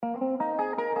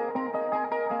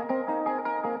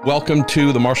Welcome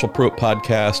to the Marshall Pruitt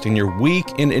Podcast and your Week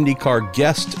in IndyCar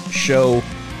guest show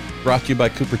brought to you by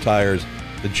Cooper Tires,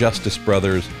 the Justice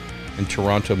Brothers, and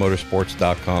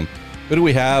TorontoMotorsports.com. Who do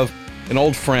we have? An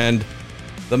old friend,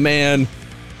 the man,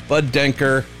 Bud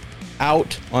Denker,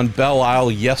 out on Belle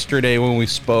Isle yesterday when we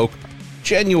spoke,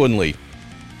 genuinely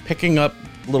picking up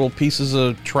little pieces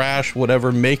of trash,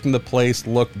 whatever, making the place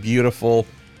look beautiful.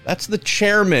 That's the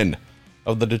chairman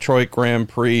of the Detroit Grand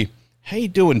Prix. How you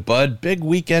doing, Bud? Big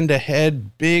weekend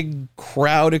ahead, big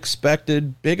crowd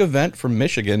expected, big event from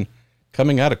Michigan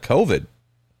coming out of COVID.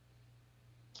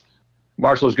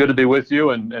 Marshall, it's good to be with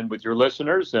you and with your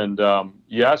listeners. And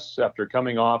yes, after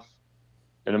coming off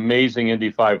an amazing Indy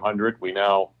 500, we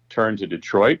now turn to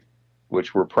Detroit,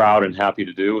 which we're proud and happy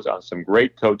to do. It's on some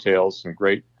great coattails, some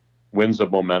great winds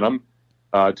of momentum,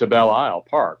 to Belle Isle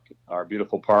Park, our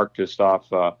beautiful park just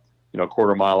off, a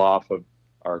quarter mile off of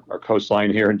our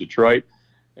coastline here in Detroit,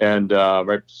 and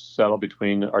right settled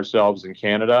between ourselves and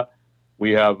Canada.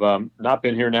 We have not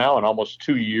been here now in almost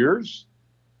 2 years,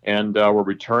 and we're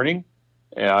returning.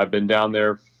 I've been down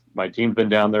there. My team's been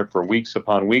down there for weeks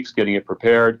upon weeks, getting it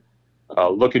prepared,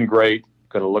 looking great.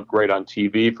 Going to look great on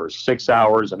TV for 6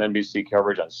 hours on NBC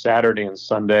coverage on Saturday and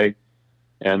Sunday,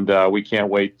 and we can't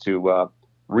wait to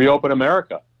reopen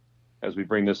America as we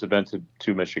bring this event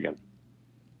to Michigan.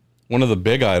 One of the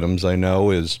big items I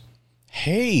know is,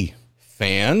 hey,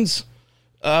 fans,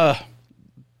 we're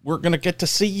going to get to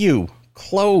see you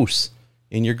close,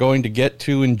 and you're going to get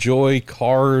to enjoy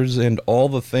cars and all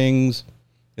the things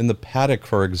in the paddock,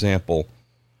 for example.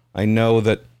 I know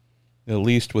that, at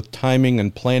least with timing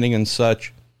and planning and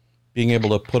such, being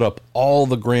able to put up all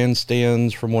the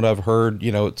grandstands, from what I've heard,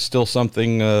 it's still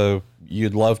something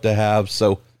you'd love to have.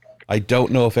 So I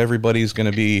don't know if everybody's going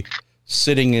to be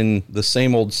sitting in the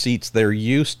same old seats they're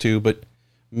used to, but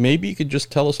maybe you could just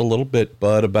tell us a little bit,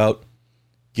 Bud, about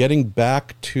getting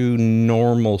back to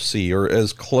normalcy, or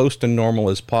as close to normal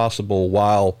as possible,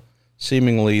 while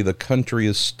seemingly the country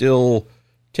is still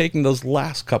taking those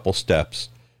last couple steps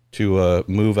to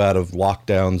move out of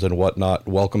lockdowns and whatnot,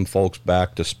 welcome folks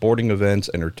back to sporting events,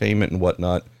 entertainment and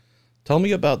whatnot. Tell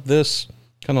me about this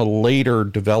kind of later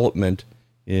development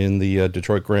in the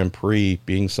Detroit Grand Prix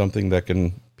being something that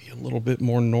can be a little bit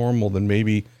more normal than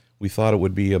maybe we thought it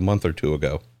would be a month or two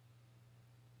ago.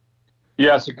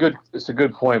 Yeah, it's a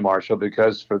good point, Marshall,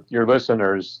 because for your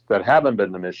listeners that haven't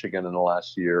been to Michigan in the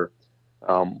last year,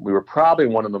 we were probably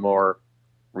one of the more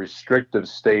restrictive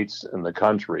states in the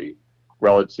country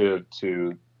relative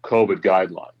to COVID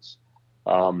guidelines,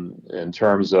 in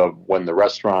terms of when the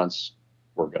restaurants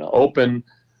were going to open.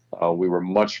 We were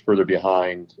much further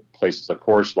behind places, of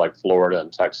course, like Florida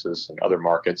and Texas and other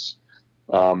markets,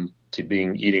 to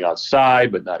eating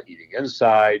outside but not eating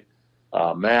inside,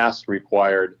 masks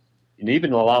required, and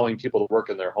even allowing people to work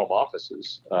in their home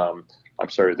offices.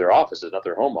 Their offices, not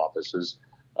their home offices,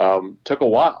 took a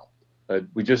while.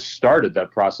 We just started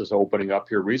that process opening up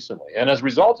here recently. And as a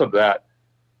result of that,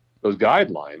 those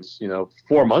guidelines,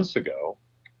 4 months ago,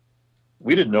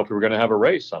 we didn't know if we were going to have a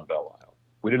race on Belle Isle.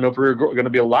 We didn't know if we were going to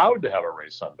be allowed to have a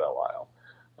race on Belle Isle.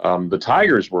 The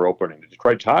Tigers were opening, the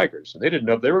Detroit Tigers, and they didn't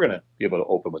know if they were going to be able to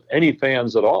open with any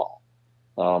fans at all.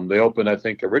 They opened, I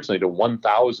think, originally to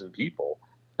 1,000 people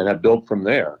and have built from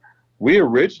there. We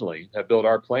originally had built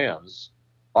our plans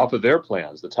off of their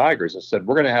plans, the Tigers, and said,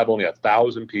 we're going to have only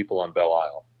 1,000 people on Belle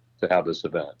Isle to have this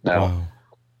event. Now, Wow.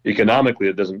 Economically,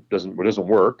 it doesn't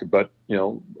work, but,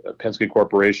 Penske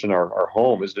Corporation, our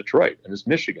home is Detroit, and it's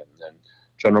Michigan, and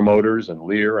General Motors and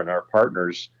Lear and our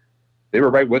partners, they were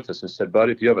right with us and said,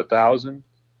 Bud, if you have 1,000,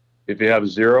 if you have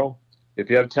 0, if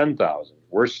you have 10,000,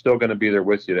 we're still going to be there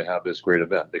with you to have this great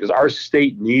event, because our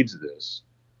state needs this.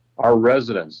 Our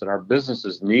residents and our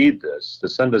businesses need this to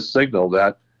send a signal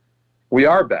that we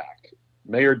are back.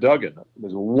 Mayor Duggan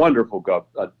was a wonderful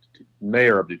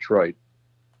mayor of Detroit,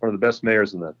 one of the best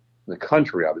mayors in the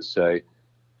country, I would say,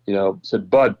 said,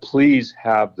 Bud, please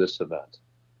have this event.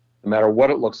 No matter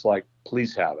what it looks like,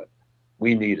 please have it.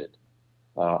 We need it.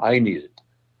 I need it.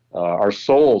 Our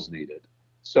souls need it.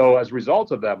 So as a result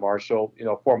of that, Marshall,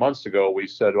 4 months ago, we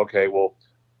said, okay, we'll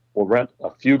rent a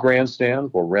few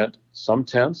grandstands. We'll rent some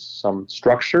tents, some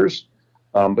structures.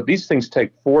 But these things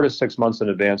take 4 to 6 months in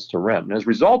advance to rent. And as a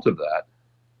result of that,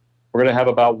 we're going to have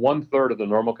about 1/3 of the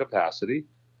normal capacity.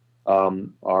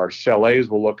 Our chalets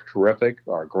will look terrific.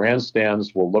 Our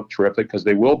grandstands will look terrific because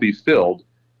they will be filled,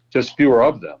 just fewer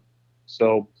of them.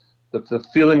 So the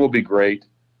feeling will be great.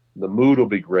 The mood will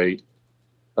be great.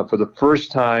 For the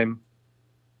first time,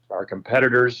 our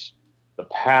competitors, the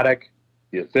paddock,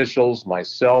 the officials,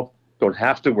 myself, don't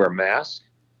have to wear masks.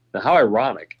 Now, how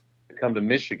ironic. come to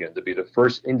Michigan to be the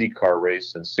first IndyCar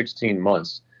race in 16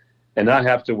 months and not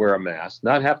have to wear a mask,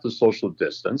 not have to social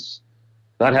distance,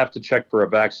 not have to check for a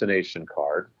vaccination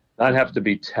card, not have to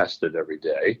be tested every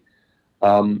day,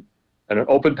 and an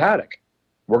open paddock.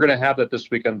 We're going to have that this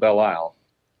week on Belle Isle.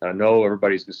 And I know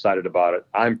everybody's excited about it.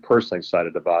 I'm personally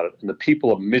excited about it. And the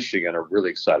people of Michigan are really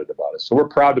excited about it. So we're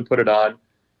proud to put it on.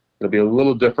 It'll be a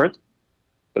little different,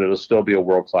 but it'll still be a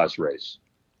world-class race.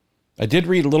 I did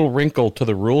read a little wrinkle to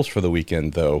the rules for the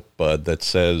weekend, though, Bud, that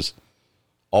says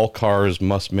all cars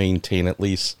must maintain at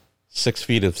least 6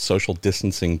 feet of social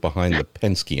distancing behind the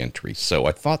Penske entry. So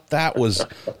I thought that was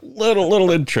a little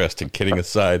interesting, kidding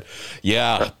aside.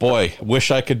 Yeah, boy,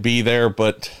 wish I could be there,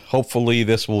 but hopefully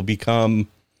this will become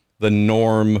the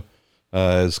norm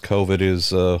as COVID is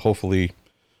hopefully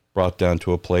brought down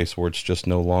to a place where it's just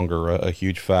no longer a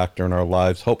huge factor in our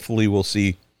lives. Hopefully we'll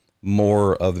see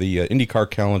more of the IndyCar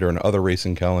calendar and other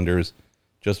racing calendars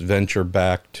just venture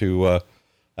back to a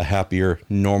happier,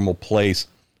 normal place.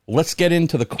 Let's get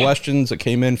into the questions that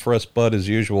came in for us, Bud, as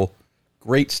usual.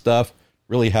 Great stuff.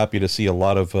 Really happy to see a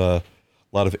lot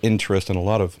of interest and a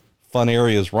lot of fun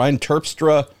areas. Ryan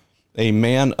Terpstra, a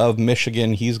man of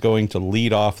Michigan, he's going to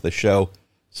lead off the show.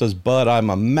 Says, Bud, I'm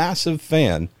a massive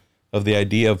fan of the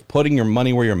idea of putting your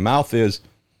money where your mouth is.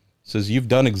 Says, you've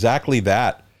done exactly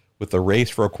that with the Race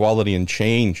for Equality and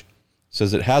Change.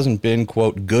 Says it hasn't been,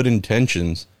 quote, good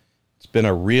intentions. It's been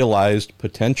a realized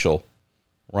potential.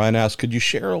 Ryan asks, could you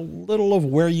share a little of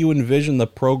where you envision the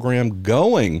program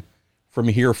going from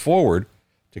here forward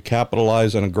to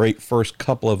capitalize on a great first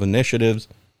couple of initiatives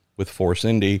with Force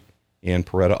Indy and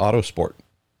Peretta Autosport?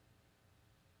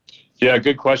 Yeah,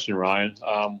 good question, Ryan.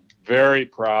 Very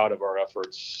proud of our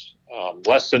efforts.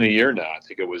 Less than a year now, I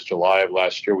think it was July of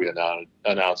last year, we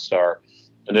announced our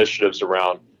initiatives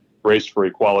around Race for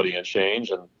Equality and Change.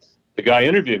 And the guy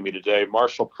interviewing me today,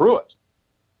 Marshall Pruitt,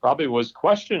 probably was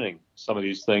questioning some of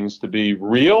these things to be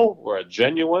real or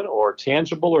genuine or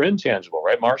tangible or intangible,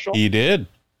 right, Marshall? He did.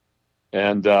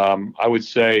 And I would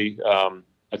say,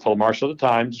 I told Marshall at the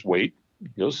time, just wait,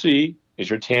 you'll see.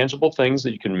 These are tangible things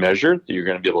that you can measure, that you're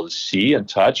going to be able to see and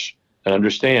touch and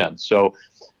understand. So,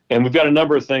 and we've got a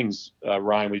number of things,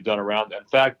 Ryan, we've done around that. In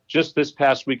fact, just this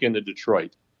past weekend in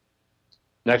Detroit,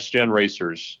 Next Gen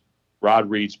Racers, Rod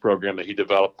Reed's program that he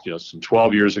developed, some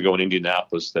 12 years ago in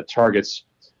Indianapolis that targets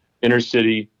inner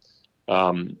city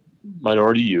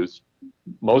minority youth,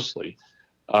 mostly,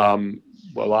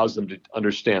 allows them to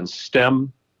understand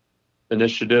STEM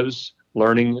initiatives,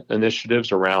 learning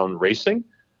initiatives around racing,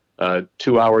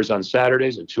 2 hours on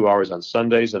Saturdays and 2 hours on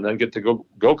Sundays, and then get to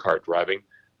go-kart driving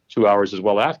 2 hours as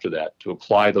well after that to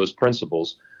apply those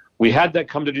principles. We had that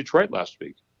come to Detroit last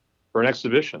week for an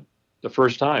exhibition, the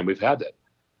first time we've had that.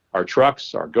 Our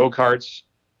trucks, our go-karts,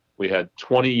 we had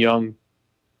 20 young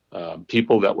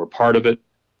people that were part of it.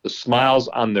 The smiles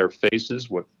on their faces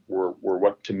were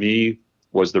what to me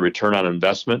was the return on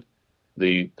investment.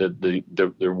 The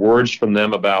words from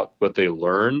them about what they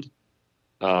learned,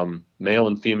 male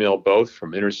and female both,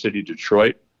 from inner city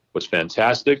Detroit, was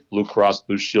fantastic. Blue Cross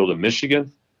Blue Shield of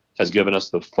Michigan has given us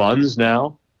the funds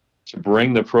now to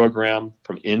bring the program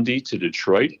from Indy to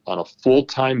Detroit on a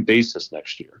full-time basis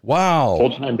next year. Wow.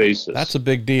 Full-time basis. That's a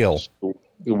big deal. So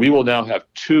we will now have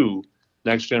 2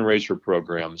 Next Gen Racer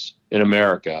programs in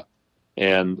America,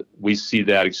 and we see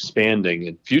that expanding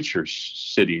in future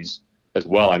cities as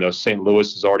well. I know St.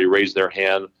 Louis has already raised their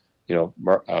hand.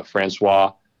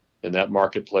 Francois in that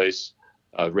marketplace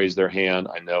raised their hand.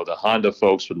 I know the Honda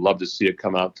folks would love to see it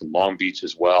come out to Long Beach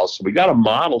as well. So we got a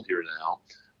model here now.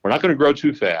 We're not going to grow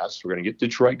too fast. We're going to get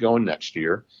Detroit going next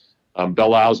year.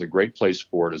 Belle Isle is a great place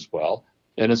for it as well.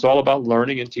 And it's all about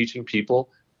learning and teaching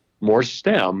people more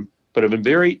STEM, but in a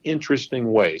very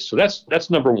interesting way. So that's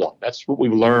number one. That's what we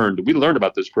learned. We learned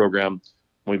about this program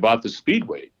when we bought the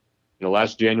Speedway,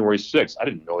 last January 6th. I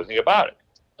didn't know anything about it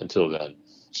until then.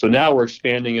 So now we're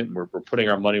expanding it, and we're putting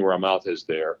our money where our mouth is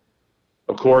there.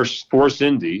 Of course, Force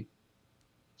Indy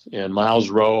and Miles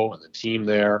Rowe and the team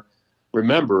there.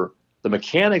 Remember, the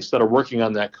mechanics that are working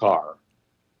on that car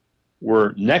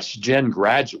were next-gen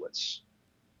graduates,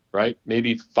 right?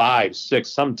 Maybe 5, 6,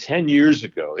 some 10 years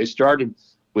ago. They started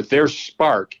with their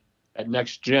spark at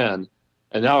Next Gen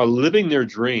and now are living their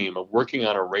dream of working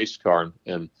on a race car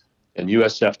in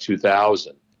USF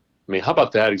 2000. I mean, how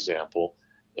about that example?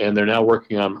 And they're now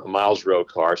working on a Miles Rowe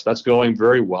car. So that's going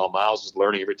very well. Miles is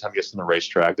learning every time he gets on the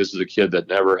racetrack. This is a kid that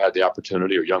never had the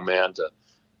opportunity, or young man,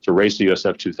 to race the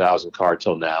USF 2000 car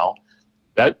till now.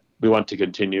 That we want to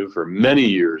continue for many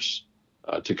years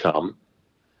to come.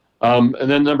 And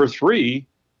then number 3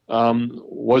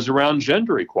 was around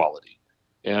gender equality.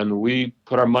 And we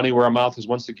put our money where our mouth is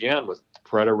once again with the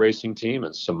Paretta Racing Team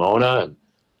and Simona and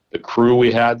the crew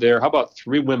we had there. How about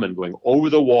 3 women going over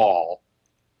the wall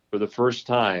for the first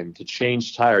time to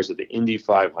change tires at the Indy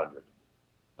 500?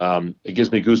 It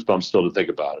gives me goosebumps still to think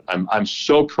about it. I'm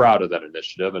so proud of that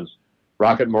initiative, and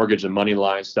Rocket Mortgage and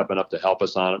Moneyline stepping up to help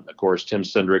us on it. And of course, Tim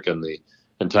Cindric and the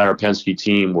entire Penske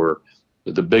team were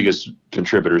the biggest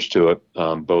contributors to it,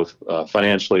 both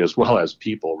financially as well as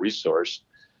people, resource,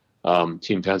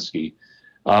 Team Penske.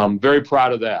 Very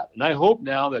proud of that. And I hope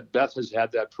now that Beth has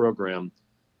had that program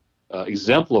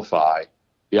exemplify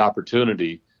the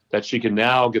opportunity that she can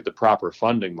now get the proper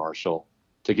funding, Marshall,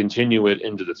 to continue it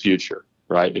into the future,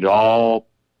 right? It all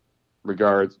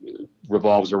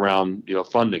revolves around,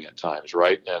 funding at times,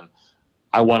 right? And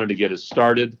I wanted to get it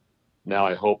started. Now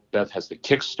I hope Beth has the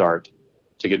kickstart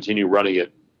to continue running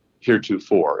it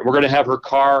heretofore. And we're going to have her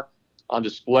car on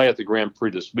display at the Grand Prix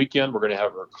this weekend. We're going to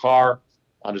have her car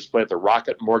on display at the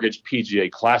Rocket Mortgage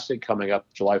PGA Classic coming up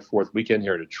July 4th weekend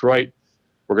here in Detroit.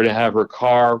 We're going to have her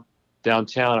car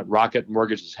downtown at Rocket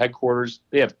Mortgage's headquarters.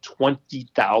 They have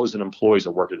 20,000 employees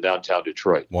that work in downtown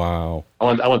Detroit. Wow. I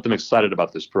want them excited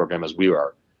about this program as we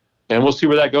are. And we'll see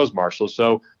where that goes, Marshall.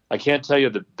 So I can't tell you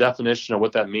the definition of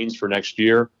what that means for next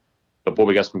year, but boy,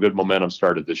 we got some good momentum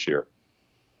started this year.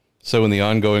 So in the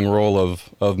ongoing role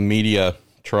of media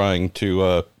trying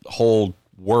to hold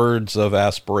words of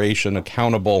aspiration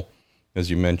accountable,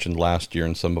 as you mentioned last year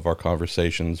in some of our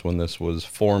conversations when this was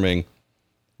forming,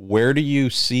 where do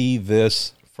you see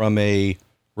this from a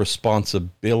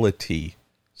responsibility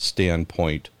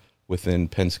standpoint within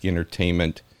Penske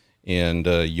Entertainment and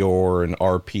your and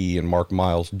RP and Mark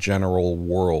Miles' general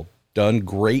world? Done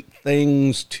great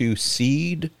things to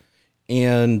seed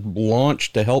and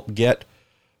launch to help get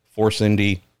Force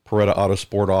Indy, Paretta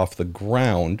Autosport off the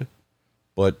ground,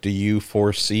 but do you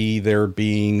foresee there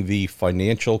being the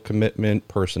financial commitment,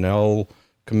 personnel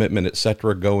commitment,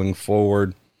 etc., going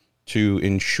forward to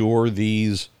ensure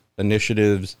these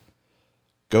initiatives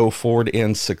go forward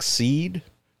and succeed,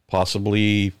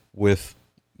 possibly with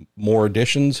more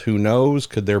additions? Who knows?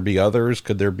 Could there be others?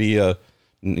 Could there be a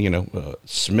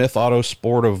Smith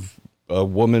Autosport of a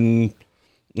woman,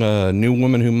 new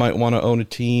woman who might want to own a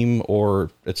team, or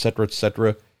et cetera, et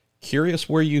cetera? Curious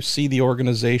where you see the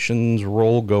organization's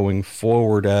role going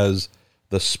forward as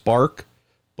the spark,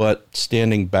 but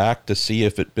standing back to see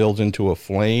if it builds into a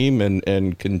flame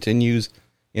and continues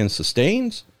and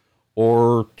sustains?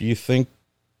 Or do you think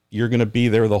you're going to be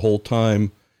there the whole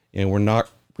time and we're not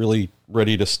really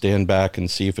ready to stand back and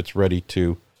see if it's ready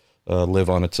to live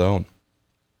on its own?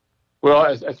 Well,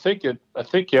 I think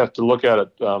you have to look at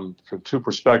it from 2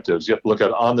 perspectives. You have to look at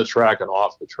it on the track and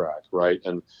off the track, right?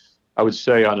 And I would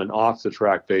say on an off the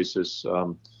track basis,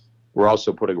 we're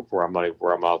also putting our money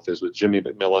where our mouth is with Jimmy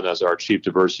McMillan as our Chief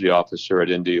Diversity Officer at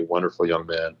Indy, a wonderful young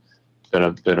man,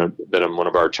 been one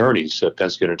of our attorneys at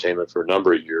Penske Entertainment for a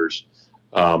number of years.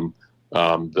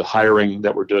 The hiring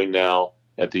that we're doing now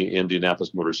at the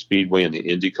Indianapolis Motor Speedway and the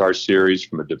IndyCar Series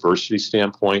from a diversity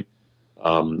standpoint,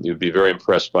 you'd be very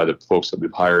impressed by the folks that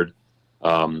we've hired,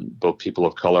 both people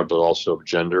of color, but also of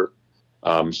gender.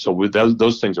 So with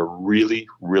those things are really,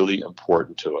 really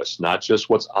important to us, not just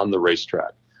what's on the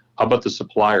racetrack. How about the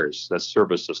suppliers that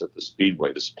service us at the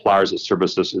Speedway, the suppliers that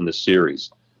service us in the series?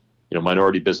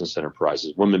 Minority business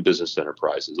enterprises, women business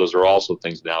enterprises. Those are also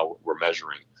things now we're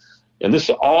measuring. And this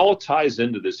all ties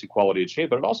into this equality of change,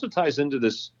 but it also ties into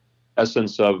this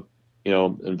essence of,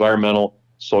 environmental,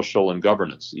 social, and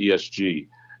governance, ESG.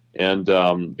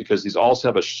 And because these also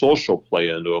have a social play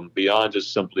into them beyond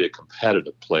just simply a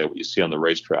competitive play, what you see on the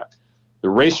racetrack. The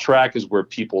racetrack is where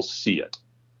people see it,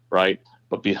 right?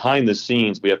 But behind the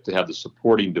scenes, we have to have the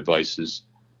supporting devices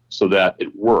so that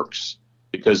it works.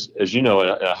 Because as you know, in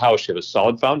a house, you have a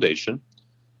solid foundation,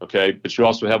 okay? But you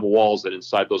also have walls that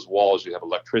inside those walls, you have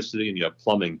electricity and you have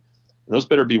plumbing. And those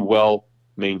better be well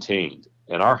maintained.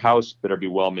 And our house better be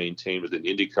well maintained with an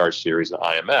IndyCar Series and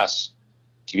IMS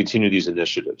to continue these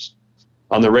initiatives.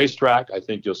 On the racetrack, I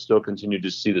think you'll still continue to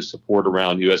see the support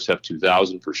around USF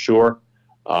 2000 for sure.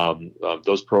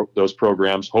 Those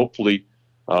programs, hopefully,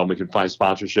 we can find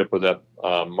sponsorship with that,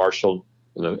 Marshall,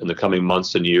 in the coming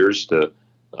months and years to,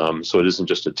 so it isn't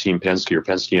just a Team Penske or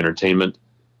Penske Entertainment,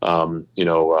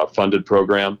 funded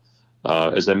program.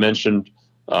 As I mentioned,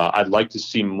 I'd like to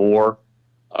see more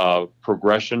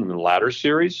progression in the ladder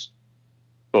series,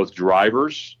 both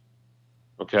drivers,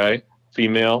 okay,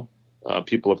 female,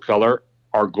 people of color.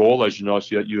 Our goal, as you know, at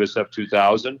USF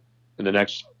 2000 in the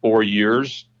next 4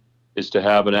 years is to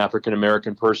have an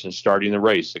African-American person starting the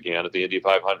race again at the Indy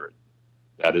 500.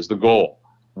 That is the goal,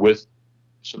 with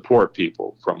support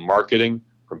people from marketing,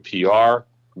 from PR,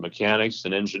 mechanics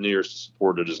and engineers to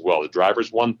support it as well. The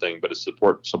driver's one thing, but it's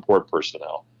support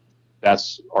personnel.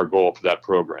 That's our goal for that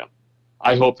program.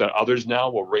 I hope that others now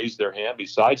will raise their hand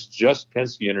besides just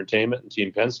Penske Entertainment and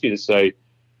Team Penske to say,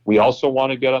 we also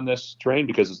want to get on this train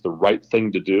because it's the right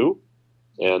thing to do.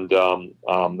 And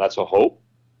that's a hope.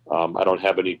 I don't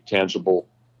have any tangible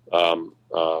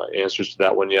answers to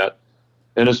that one yet.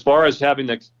 And as far as having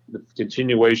the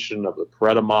continuation of the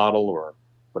Paretta model or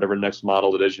whatever next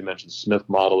model it is, you mentioned Smith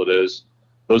model it is,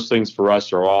 those things for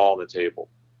us are all on the table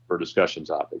for discussion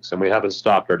topics. And we haven't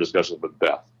stopped our discussions with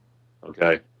Beth.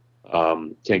 Okay.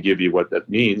 Can't give you what that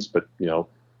means, but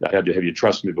I had to have you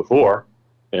trust me before.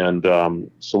 And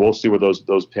so we'll see where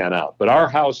those pan out. But our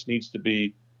house needs to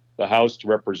be the house to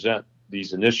represent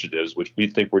these initiatives, which we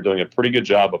think we're doing a pretty good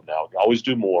job of now. We can always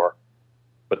do more,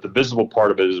 but the visible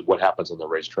part of it is what happens on the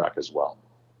racetrack as well.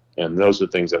 And those are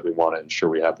things that we want to ensure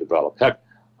we have developed. Heck,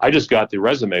 I just got the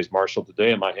resumes, Marshall,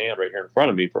 today in my hand right here in front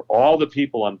of me for all the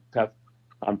people on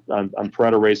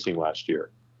Paretta Racing last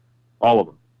year, all of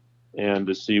them, and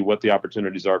to see what the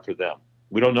opportunities are for them.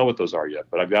 We don't know what those are yet,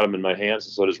 but I've got them in my hands,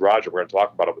 and so does Roger. We're going to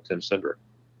talk about it with Tim Cinder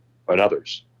and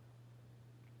others.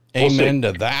 Amen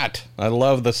to that. I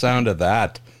love the sound of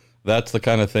that. That's the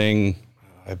kind of thing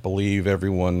I believe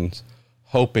everyone's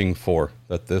hoping for,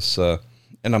 that this, and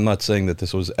I'm not saying that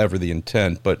this was ever the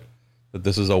intent, but that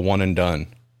this is a one and done.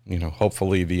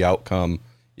 Hopefully the outcome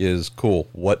is cool.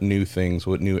 What new things,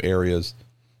 what new areas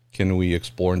can we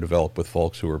explore and develop with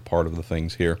folks who are part of the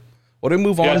things here? What do we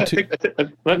move on to?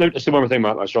 Let me just say one more thing,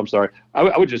 Marshall. I'm sorry.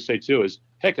 I would just say, too, is,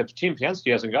 heck, if Team Penske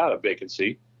hasn't got a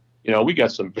vacancy, we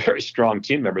got some very strong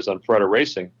team members on Paretta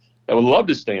Racing that would love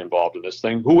to stay involved in this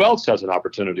thing. Who else has an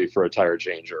opportunity for a tire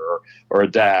changer or a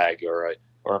DAG or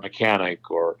a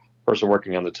mechanic or a person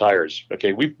working on the tires?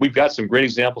 Okay, we've got some great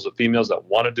examples of females that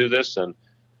want to do this, and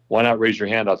why not raise your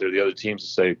hand out there to the other teams and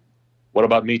say, what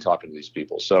about me talking to these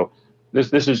people? So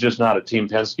this is just not a Team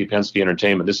Penske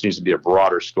Entertainment. This needs to be a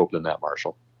broader scope than that,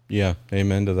 Marshall. Yeah,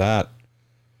 amen to that.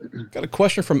 Got a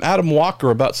question from Adam Walker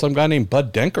about some guy named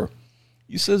Bud Denker.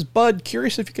 He says, Bud,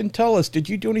 curious if you can tell us, did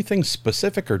you do anything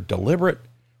specific or deliberate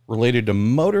related to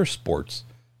motorsports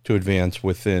to advance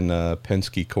within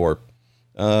Penske Corp?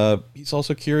 He's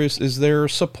also curious, is there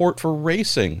support for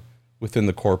racing within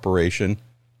the corporation,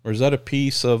 or is that a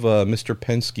piece of Mr.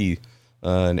 Penske,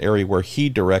 an area where he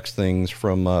directs things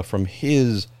from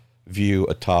his view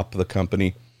atop the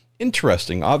company?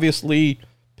 Interesting. Obviously,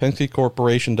 Penske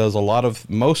Corporation does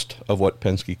most of what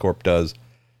Penske Corp does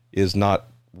is not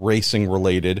racing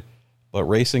related, but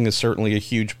racing is certainly a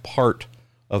huge part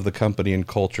of the company and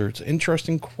culture. It's an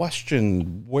interesting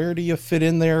question. Where do you fit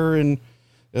in there and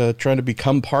trying to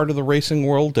become part of the racing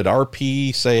world? Did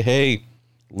RP say, hey,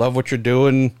 love what you're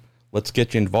doing, let's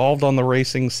get you involved on the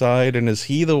racing side? And is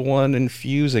he the one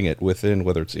infusing it within,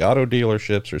 whether it's the auto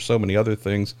dealerships or so many other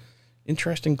things?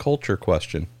 Interesting culture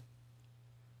question.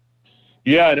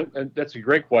 Yeah, and that's a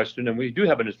great question. And we do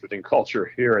have an interesting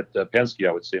culture here at Penske,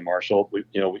 I would say, Marshall.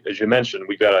 As you mentioned,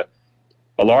 we've got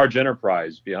a large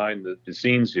enterprise behind the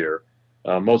scenes here.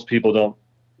 Most people don't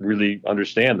really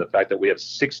understand the fact that we have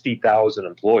 60,000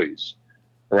 employees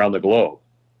around the globe,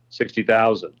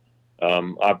 60,000,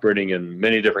 operating in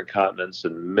many different continents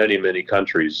and many, many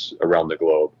countries around the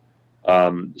globe.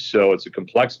 So it's a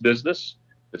complex business.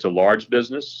 It's a large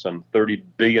business, some $30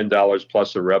 billion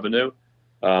plus of revenue.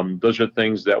 Those are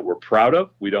things that we're proud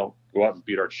of. We don't go out and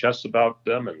beat our chests about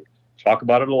them and talk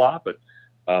about it a lot, but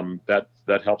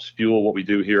that helps fuel what we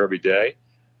do here every day.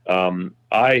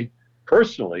 I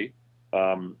personally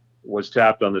was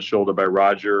tapped on the shoulder by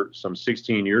Roger some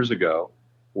 16 years ago,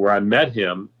 where I met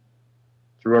him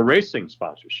through a racing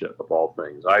sponsorship, of all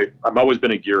things. I've always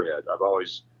been a gearhead. I've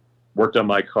always worked on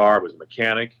my car. I was a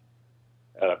mechanic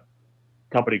at a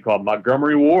company called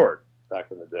Montgomery Ward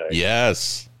back in the day.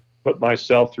 Yes. Put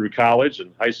myself through college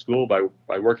and high school by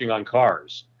working on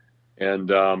cars.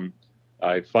 And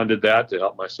I funded that to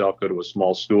help myself go to a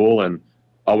small school, and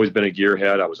always been a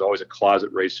gearhead. I was always a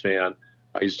closet race fan.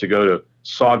 I used to go to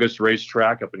Saugus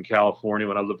Racetrack up in California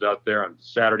when I lived out there on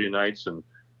Saturday nights and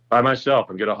by myself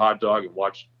and get a hot dog and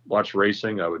watch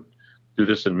racing. I would do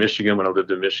this in Michigan when I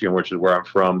lived in Michigan, which is where I'm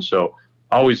from. So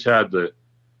I always had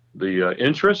the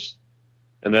interest.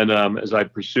 And then as I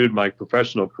pursued my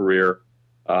professional career,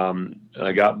 and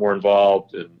I got more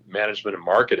involved in management and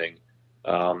marketing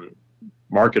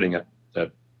at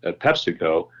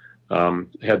PepsiCo.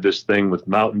 Had this thing with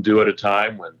Mountain Dew at a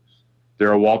time when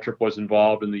Darrell Waltrip was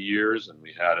involved in the years, and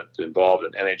we had it involved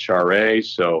in NHRA.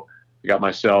 So I got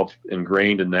myself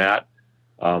ingrained in that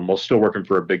while still working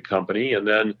for a big company. And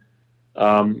then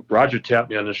Roger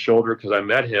tapped me on the shoulder because I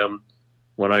met him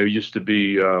when I used to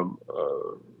be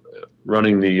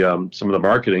running the some of the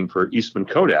marketing for Eastman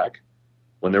Kodak,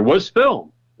 when there was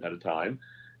film at a time,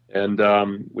 and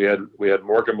we had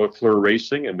Morgan McClure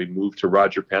Racing, and we moved to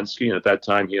Roger Penske, and at that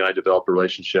time he and I developed a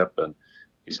relationship, and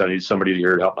he said I need somebody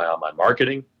here to help my out my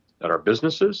marketing at our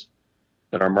businesses,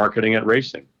 and our marketing at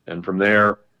racing, and from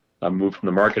there I moved from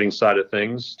the marketing side of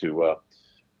things to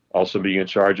also being in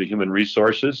charge of human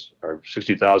resources, our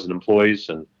 60,000 employees,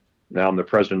 and now I'm the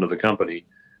president of the company,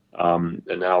 and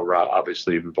now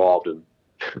obviously involved in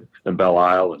Belle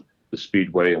Isle and the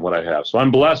Speedway and what I have. So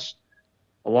I'm blessed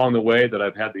along the way that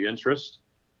I've had the interest.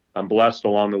 I'm blessed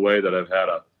along the way that I've had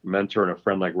a mentor and a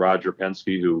friend like Roger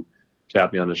Penske who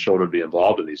tapped me on the shoulder to be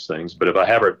involved in these things. But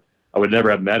I would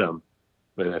never have met him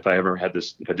if I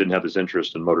didn't have this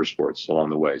interest in motorsports along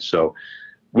the way. So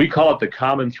we call it the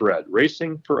common thread.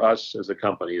 Racing for us as a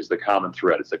company is the common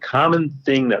thread. It's a common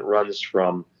thing that runs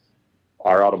from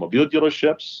our automobile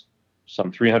dealerships,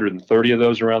 some 330 of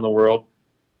those around the world,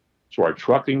 to our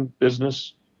trucking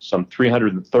business, some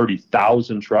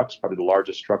 330,000 trucks, probably the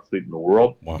largest truck fleet in the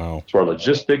world. Wow. To our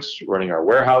logistics, running our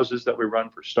warehouses that we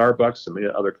run for Starbucks and many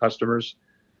other customers,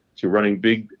 to running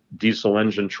big diesel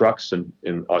engine trucks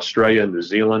in Australia and New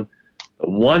Zealand. The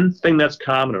one thing that's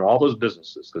common in all those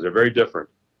businesses, because they're very different,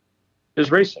 is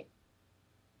racing.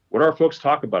 What do our folks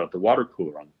talk about at the water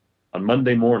cooler on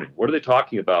Monday morning? What are they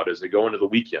talking about as they go into the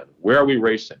weekend? Where are we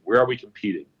racing? Where are we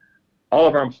competing? All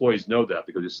of our employees know that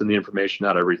because we send the information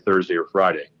out every Thursday or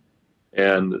Friday.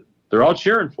 And they're all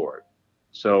cheering for it.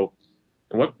 So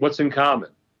what's in common?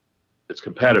 It's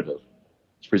competitive.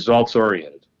 It's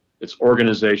results-oriented. It's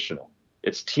organizational.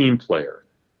 It's team player.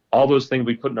 All those things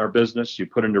we put in our business, you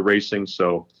put into racing.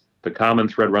 So the common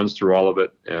thread runs through all of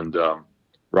it. And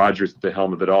Roger's at the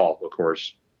helm of it all, of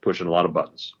course, pushing a lot of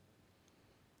buttons.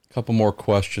 A couple more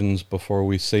questions before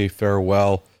we say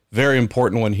farewell. Very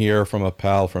important one here from a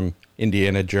pal from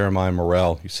Indiana, Jeremiah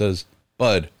Morrell. He says,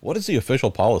 Bud, what is the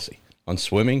official policy on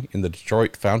swimming in the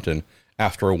Detroit fountain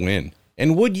after a win?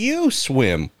 And would you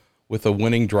swim with a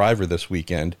winning driver this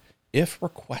weekend if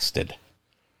requested?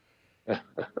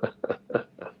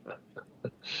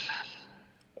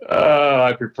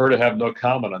 I prefer to have no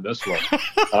comment on this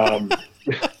one.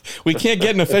 We can't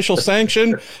get an official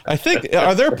sanction. I think,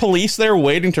 are there police there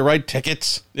waiting to write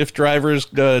tickets if drivers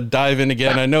dive in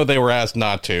again? I know they were asked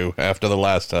not to after the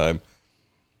last time.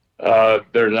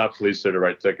 They're not police there to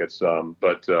write tickets,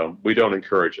 but we don't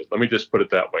encourage it. Let me just put it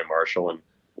that way, Marshall. And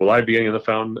will I be in the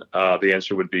fountain? The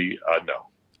answer would be no.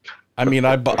 I mean,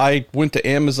 I went to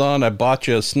Amazon. I bought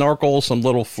you a snorkel, some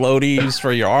little floaties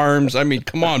for your arms. I mean,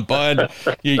 come on, bud.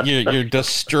 You're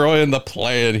destroying the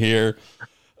plan here.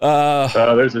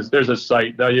 There's a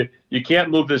site. Now, you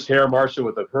can't move this hair, Marshall,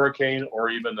 with a hurricane or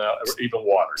even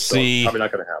water. So See, probably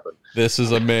not going to happen. This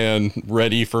is a man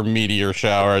ready for meteor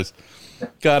showers.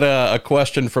 Got a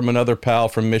question from another pal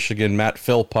from Michigan, Matt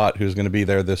Philpott, who's going to be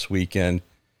there this weekend.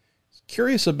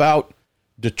 Curious about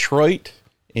Detroit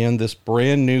and this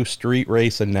brand new street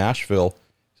race in Nashville.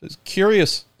 Says,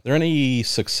 curious, are there any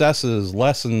successes,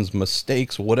 lessons,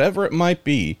 mistakes, whatever it might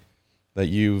be that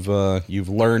you've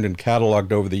learned and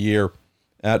cataloged over the year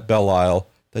at Belle Isle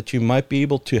that you might be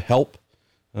able to help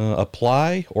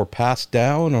apply or pass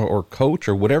down or coach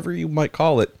or whatever you might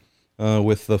call it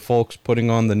with the folks putting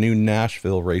on the new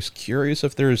Nashville race? Curious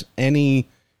if there's any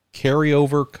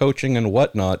carryover coaching and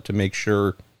whatnot to make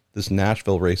sure this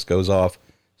Nashville race goes off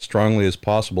strongly as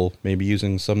possible, maybe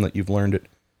using some that you've learned at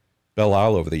Belle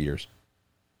Isle over the years.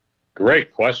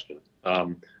 Great question.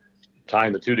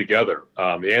 Tying the two together,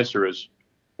 the answer is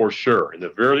for sure. In the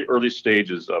very early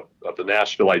stages of the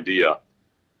Nashville idea,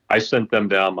 I sent them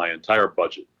down my entire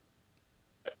budget,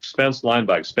 expense line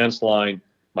by expense line,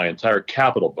 my entire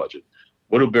capital budget.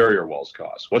 What do barrier walls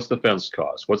cost? What's the fence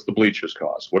cost? What's the bleachers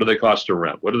cost? What do they cost to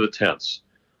rent? What are the tents?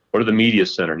 What do the media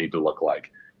center need to look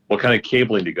like? What kind of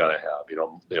cabling do you got to have?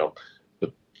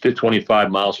 The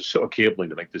 25 miles or so of cabling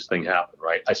to make this thing happen,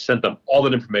 right? I sent them all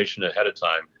that information ahead of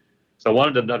time. So I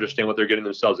wanted them to understand what they're getting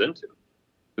themselves into.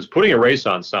 Because putting a race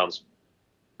on sounds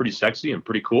pretty sexy and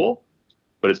pretty cool,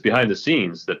 but it's behind the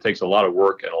scenes that takes a lot of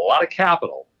work and a lot of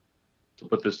capital to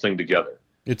put this thing together.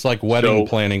 It's like wedding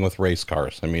planning with race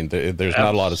cars. I mean, there's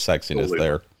not a lot of sexiness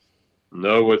there.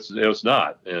 No, it's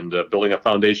not. And building a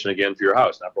foundation again for your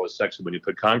house, not really sexy when you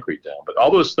put concrete down. But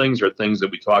all those things are things that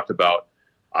we talked about.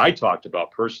 I talked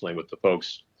about personally with the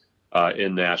folks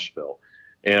in Nashville.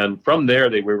 And from there,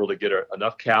 they were able to get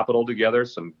enough capital together,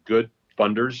 some good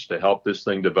funders to help this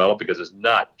thing develop, because it's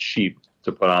not cheap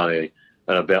to put on an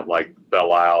event like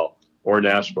Belle Isle or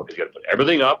Nashville. You got to put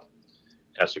everything up.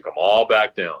 It has to come all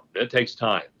back down. It takes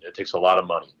time. It takes a lot of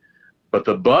money. But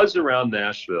the buzz around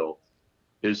Nashville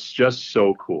is just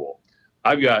so cool.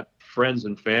 I've got friends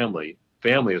and family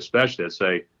especially, that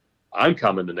say, I'm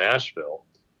coming to Nashville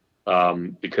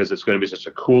because it's going to be such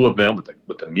a cool event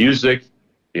with the music,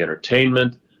 the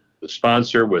entertainment, the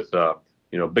sponsor with,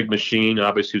 Big Machine,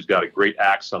 obviously, who's got a great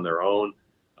acts on their own.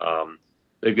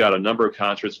 They've got a number of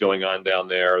concerts going on down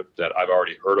there that I've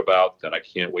already heard about that I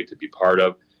can't wait to be part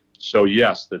of. So,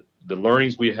 yes, the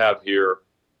learnings we have here,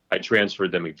 I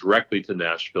transferred them directly to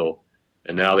Nashville,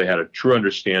 and now they had a true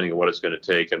understanding of what it's going to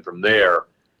take. And from there,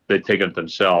 they've taken it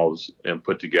themselves and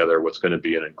put together what's going to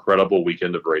be an incredible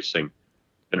weekend of racing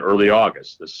in early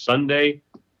August, the Sunday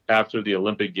after the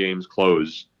Olympic Games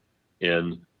close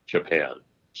in Japan.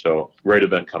 So great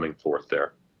event coming forth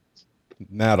there.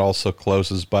 Matt also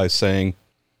closes by saying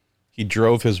he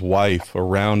drove his wife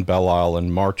around Belle Isle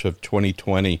in March of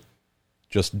 2020,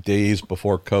 just days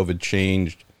before COVID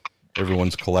changed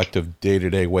everyone's collective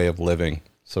day-to-day way of living.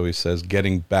 So he says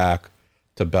getting back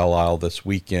to Belle Isle this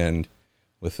weekend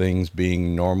with things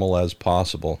being normal as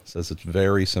possible, says it's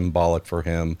very symbolic for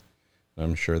him.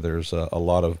 I'm sure there's a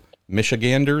lot of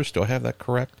Michiganders. Do I have that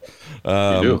correct?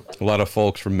 You do. A lot of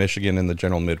folks from Michigan and the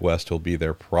general Midwest who'll be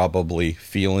there probably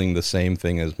feeling the same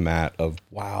thing as Matt of,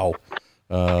 wow,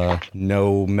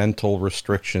 no mental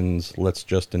restrictions. Let's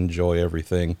just enjoy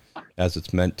everything as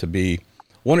it's meant to be.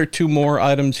 One or two more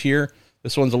items here.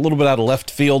 This one's a little bit out of left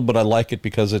field, but I like it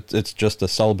because it's just a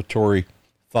celebratory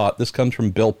thought. This comes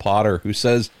from Bill Potter, who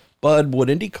says, Bud, would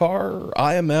IndyCar or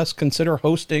IMS consider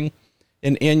hosting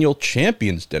an annual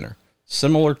champions dinner,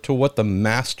 similar to what the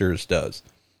Masters does?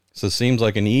 So it seems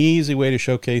like an easy way to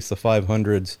showcase the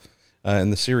 500s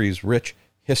and the series' rich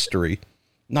history.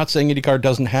 Not saying IndyCar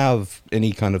doesn't have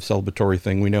any kind of celebratory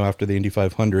thing. We know after the Indy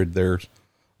 500, there's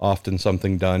often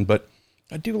something done, but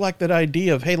I do like that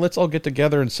idea of, hey, let's all get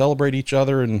together and celebrate each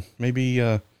other and maybe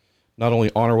not only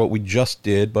honor what we just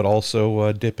did, but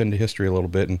also dip into history a little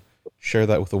bit and share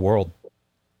that with the world.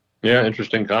 Yeah,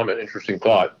 interesting comment, interesting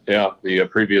thought. Yeah, the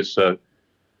previous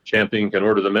champion can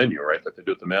order the menu, right, like they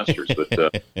do at the Masters.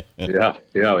 But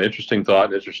yeah, interesting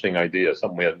thought, interesting idea,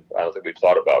 something I don't think we've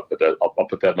thought about, but I'll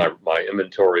put that in my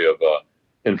inventory of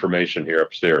information here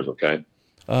upstairs, okay?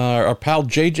 Our pal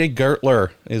JJ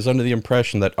Gertler is under the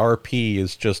impression that RP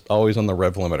is just always on the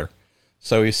rev limiter.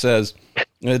 So he says,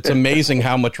 it's amazing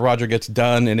how much Roger gets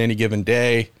done in any given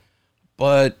day,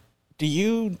 but do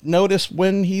you notice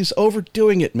when he's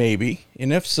overdoing it maybe?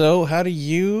 And if so, how do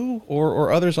you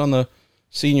or others on the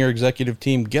senior executive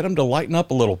team get him to lighten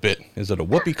up a little bit? Is it a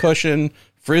whoopee cushion,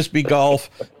 frisbee golf,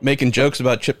 making jokes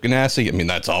about Chip Ganassi? I mean,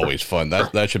 that's always fun.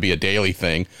 That should be a daily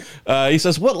thing. He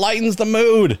says, what lightens the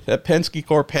mood at Penske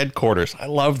Corp headquarters? I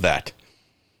love that.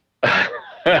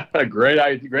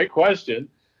 Great question.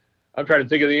 I'm trying to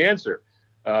think of the answer.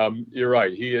 You're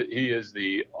right. He is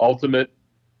the ultimate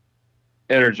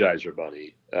energizer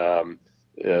bunny.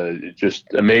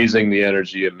 Just amazing the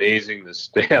energy, amazing the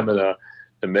stamina,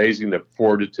 amazing the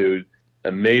fortitude,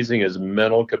 amazing his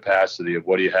mental capacity of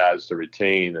what he has to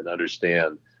retain and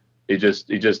understand. He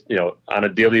just on a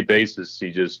daily basis,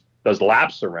 he just does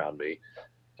laps around me,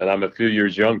 and I'm a few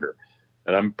years younger,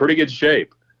 and I'm in pretty good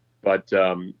shape. But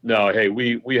no, hey,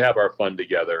 we have our fun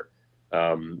together.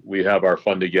 We have our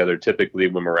fun together typically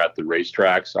when we're at the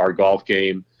racetracks. Our golf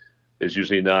game is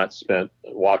usually not spent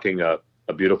walking a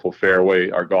beautiful fairway.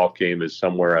 Our golf game is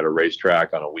somewhere at a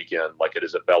racetrack on a weekend, like it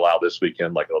is at Belle Isle this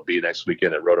weekend, like it'll be next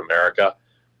weekend at Road America.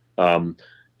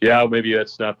 Yeah, maybe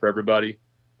it's not for everybody,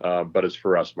 but it's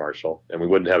for us, Marshall. And we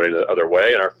wouldn't have it any other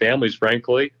way. And our families,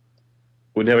 frankly,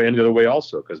 wouldn't have it any other way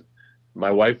also, because my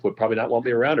wife would probably not want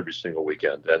me around every single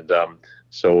weekend. And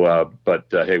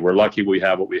hey, we're lucky we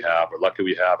have what we have. We're lucky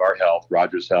we have our health,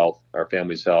 Roger's health, our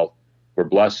family's health. We're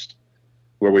blessed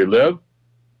where we live.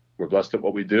 We're blessed at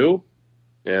what we do.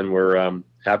 And we're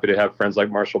happy to have friends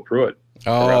like Marshall Pruitt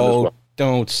around as well.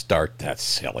 Don't start that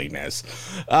silliness.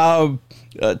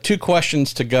 Two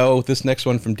questions to go. This next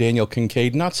one from Daniel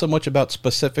Kincaid, not so much about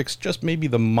specifics, just maybe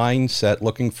the mindset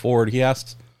looking forward. He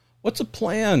asks, what's a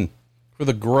plan for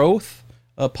the growth,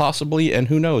 possibly, and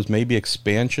who knows, maybe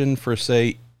expansion for,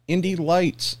 say, Indy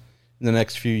Lights in the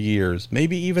next few years,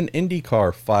 maybe even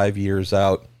IndyCar 5 years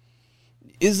out?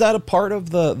 Is that a part of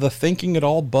the thinking at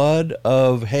all, Bud,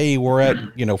 of, hey, we're at,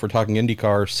 if we're talking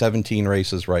IndyCar, 17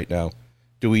 races right now.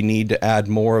 Do we need to add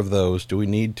more of those? Do we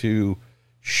need to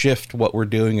shift what we're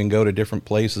doing and go to different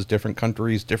places, different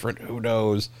countries, different who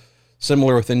knows?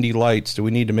 Similar with Indy Lights, do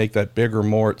we need to make that bigger,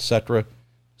 more, etc.?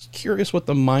 Just curious what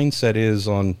the mindset is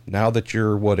on now that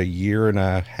you're, a year and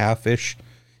a half-ish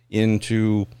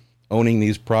into owning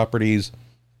these properties.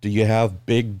 Do you have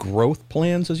big growth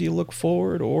plans as you look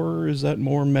forward, or is that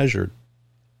more measured?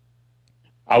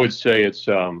 I would say it's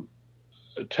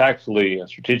tactfully and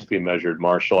strategically measured,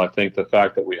 Marshall. I think the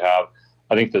fact that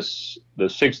I think the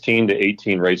 16 to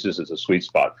 18 races is a sweet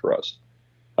spot for us.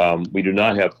 We do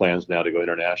not have plans now to go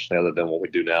internationally other than what we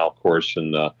do now, of course,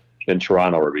 in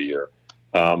Toronto every year.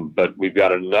 But we've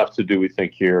got enough to do, we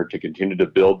think, here to continue to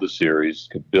build the series,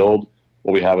 to build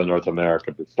what we have in North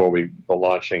America before we go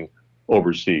launching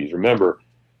overseas. Remember,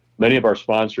 many of our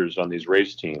sponsors on these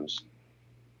race teams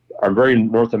are very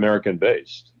North American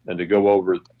based, and to go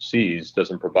overseas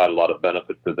doesn't provide a lot of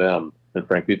benefit for them and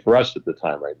frankly for us at the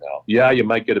time right now. Yeah, you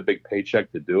might get a big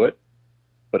paycheck to do it,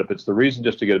 but if it's the reason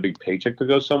just to get a big paycheck to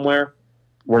go somewhere,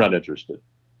 we're not interested.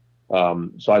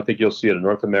 So I think you'll see it a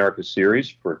North America series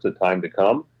for the time to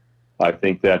come. I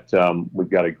think that we're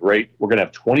going to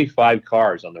have 25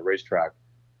 cars on the racetrack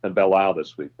in Belle Isle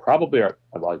this week. Probably,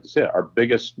 I'd like to say, our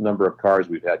biggest number of cars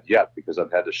we've had yet, because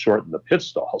I've had to shorten the pit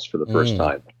stalls for the first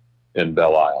time in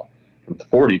Belle Isle from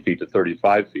 40 feet to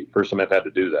 35 feet. First time I've had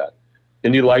to do that.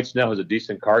 Indy Lights now has a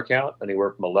decent car count,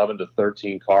 anywhere from 11 to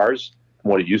 13 cars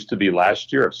from what it used to be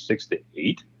last year of 6 to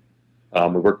 8. We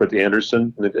worked with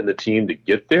Anderson and the team to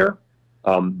get there.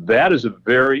 That is a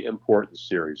very important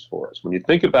series for us. When you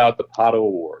think about the Pato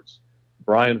Awards,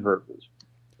 Brian Hertz,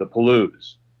 the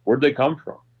Palouse, where'd they come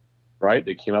from? Right?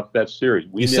 They came up with that series.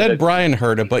 You said Brian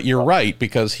Herta, but you're right,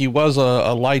 because he was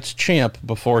a lights champ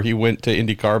before he went to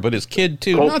IndyCar, but his kid,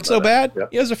 too, Colton, not so bad.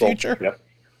 Yep. He has a future.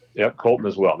 Yep, Colton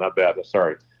as well. Not bad.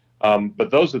 Sorry.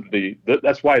 But those are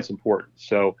that's why it's important.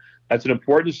 So that's an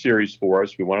important series for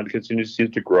us. We wanted to continue to see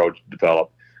it to grow, to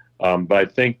develop. But I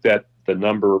think that the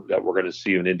number that we're going to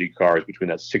see in IndyCar is between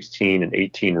that 16 and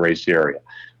 18 race area.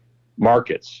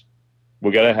 Markets.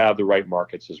 We got to have the right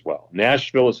markets as well.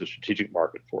 Nashville is a strategic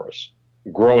market for us.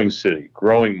 Growing city,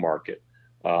 growing market,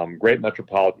 great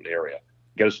metropolitan area.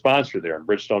 Get a sponsor there, and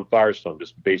Bridgestone Firestone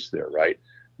just based there, right?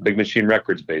 Big Machine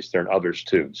Records based there, and others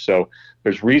too. So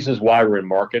there's reasons why we're in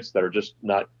markets that are just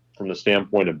not from the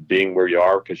standpoint of being where you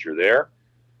are because you're there.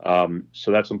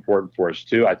 So that's important for us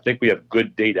too. I think we have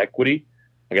good date equity.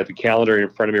 I got the calendar in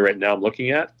front of me right now. I'm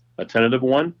looking at a tentative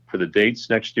one for the dates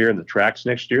next year and the tracks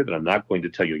next year that I'm not going to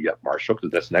tell you yet, Marshall, because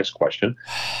that's the next question.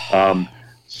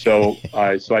 So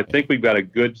I think we've got a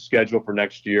good schedule for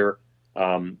next year.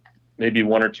 Maybe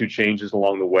one or two changes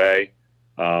along the way.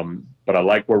 But I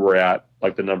like where we're at,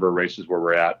 like the number of races where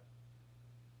we're at.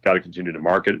 Got to continue to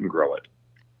market and grow it.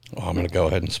 Well, I'm going to go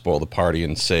ahead and spoil the party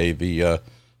and say the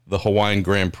Hawaiian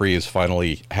Grand Prix is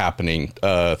finally happening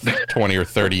 20 or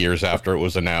 30 years after it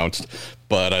was announced.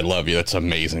 But I love you. That's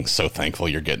amazing. So thankful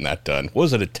you're getting that done.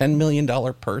 Was it a $10 million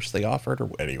purse they offered? Or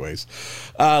anyways,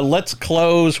 let's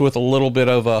close with a little bit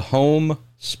of a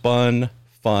homespun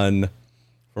fun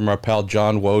from our pal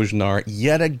John Wojnar.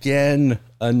 Yet again,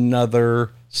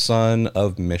 another son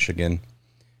of Michigan.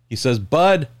 He says,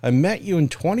 Bud, I met you in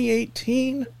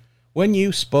 2018 when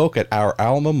you spoke at our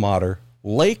alma mater,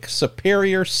 Lake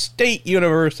Superior State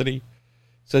University.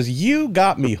 Says, you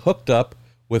got me hooked up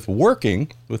with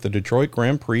working with the Detroit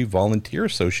Grand Prix Volunteer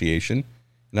Association,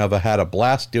 and I've had a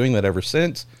blast doing that ever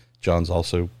since. John's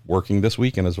also working this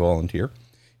weekend as a volunteer.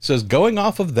 He says, going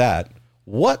off of that,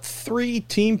 what 3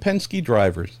 Team Penske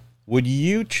drivers would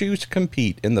you choose to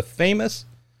compete in the famous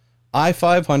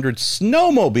I-500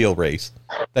 snowmobile race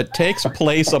that takes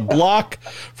place a block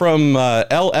from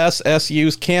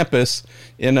LSSU's campus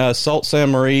in Sault Ste.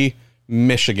 Marie,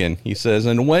 Michigan? He says,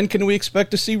 and when can we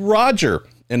expect to see Roger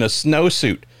in a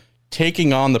snowsuit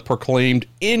taking on the proclaimed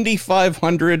Indy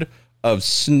 500 of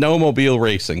snowmobile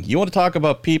racing? You want to talk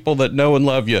about people that know and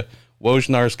love you?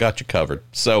 Wojnar's got you covered.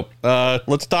 So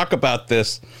let's talk about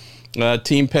this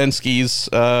Team Penske's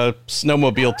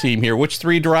snowmobile team here. Which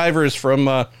 3 drivers from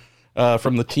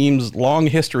the team's long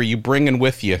history you bringing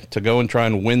with you to go and try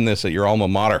and win this at your alma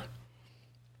mater?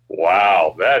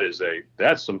 Wow,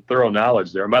 that's some thorough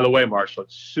knowledge there. And by the way, Marshall,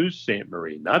 it's Sault Ste.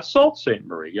 Marie, not Sault Ste.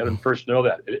 Marie. You got to first know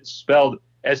that. It's spelled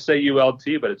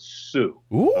S-A-U-L-T, but it's Sioux.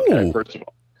 Ooh. Okay, first of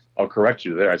all, I'll correct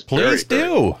you there. It's Please do.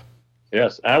 Cool.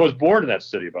 Yes, I was born in that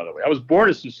city, by the way. I was born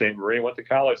in Sault Ste. Marie. Went to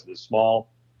college at this small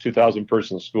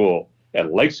 2,000-person school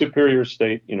at Lake Superior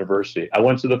State University. I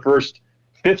went to the first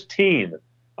 15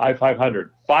 I-500,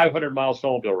 500-mile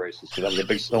snowmobile races. So I was a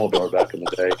big snowmobiler back in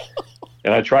the day.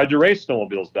 And I tried to race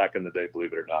snowmobiles back in the day,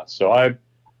 believe it or not. So I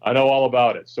know all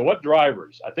about it. So what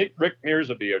drivers? I think Rick Mears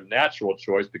would be a natural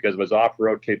choice because of his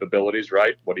off-road capabilities,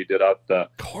 right? What he did out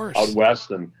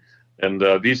west. And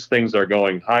these things are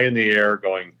going high in the air,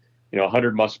 going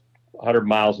 100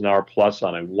 miles an hour plus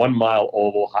on a 1-mile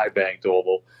oval, high-banked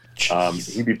oval.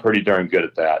 He'd be pretty darn good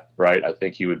at that, right? I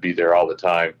think he would be there all the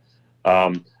time.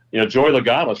 Joey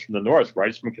Logano's from the north, right?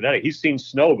 He's from Connecticut. He's seen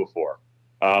snow before.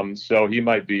 So he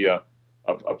might be a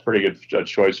pretty good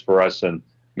choice for us. And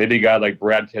maybe a guy like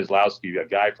Brad Keselowski, a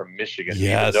guy from Michigan,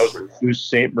 Yes. who knows who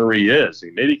St. Marie is.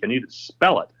 Maybe he can even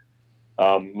spell it.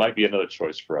 Might be another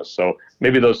choice for us. So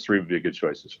maybe those three would be good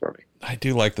choices for me. I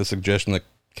do like the suggestion that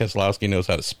Keselowski knows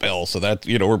how to spell, so that,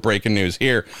 we're breaking news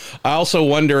here. I also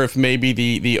wonder if maybe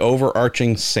the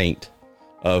overarching saint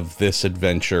of this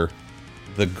adventure,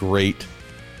 the great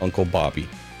Uncle Bobby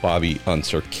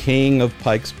Unser, king of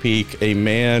Pikes Peak, a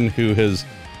man who has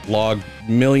logged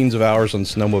millions of hours on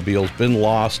snowmobiles, been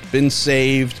lost, been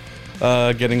saved,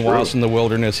 getting lost in the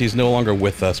wilderness. He's no longer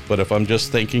with us, but if I'm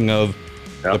just thinking of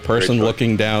the person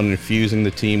looking down and infusing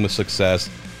the team with success,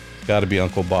 it's got to be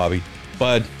Uncle Bobby.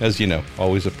 Bud, as you know,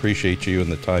 always appreciate you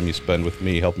and the time you spend with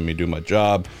me, helping me do my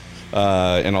job,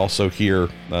 and also here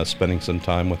spending some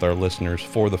time with our listeners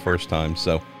for the first time.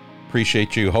 So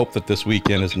appreciate you. Hope that this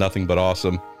weekend is nothing but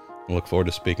awesome. I look forward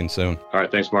to speaking soon. All right.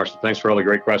 Thanks, Marshall. Thanks for all the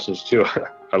great questions, too.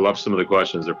 I love some of the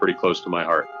questions. They're pretty close to my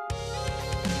heart.